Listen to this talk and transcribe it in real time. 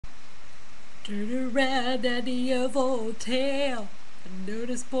Turn around at the oval tail. I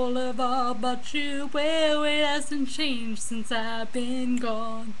noticed Boulevard about you. Well, it hasn't changed since I've been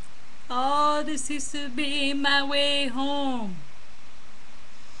gone. Oh, this used to be my way home.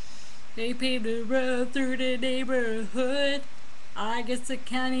 They paved a road through the neighborhood. I guess the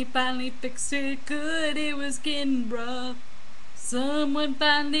county finally fixed it good. It was getting rough. Someone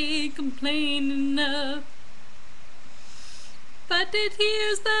finally complained enough. But it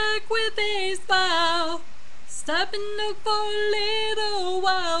hears back with a smile. Stop and look for a little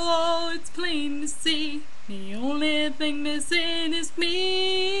while. Oh, it's plain to see. The only thing missing is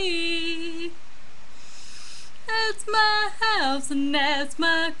me. That's my house and that's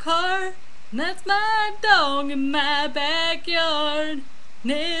my car. And that's my dog in my backyard.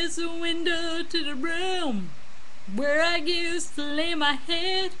 There's a window to the room where I used to lay my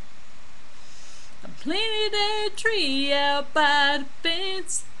head. I planted a tree out by the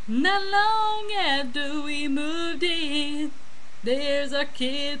fence not long after we moved in. There's our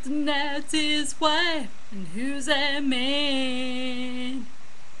kids and that's his wife. And who's that man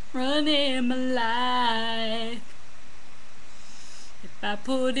running my life? If I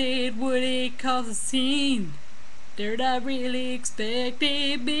put it, would it cause a scene? Dared I really expect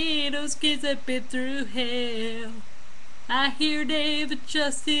it be those kids that been through hell? I hear they've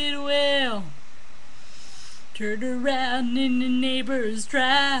adjusted well. Turned around in the neighbor's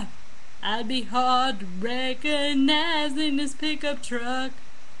drive. I'd be hard to recognize in this pickup truck.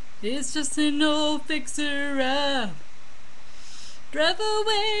 It's just an old fixer-up. Drive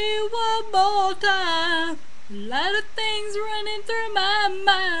away one more time. A lot of things running through my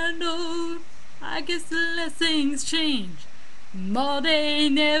mind. Oh, I guess the less things change, the more they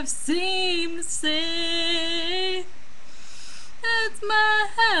never seem to say. That's my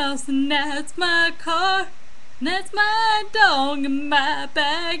house and that's my car. And that's my dog in my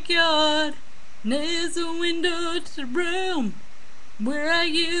backyard. And there's a window to the room where I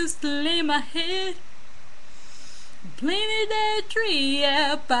used to lay my head. I planted that tree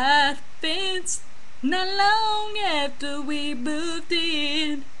out by the fence not long after we moved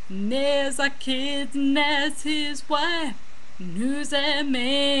in. And there's our kids and that's his wife. And who's that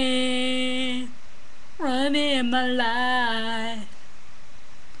man running my life?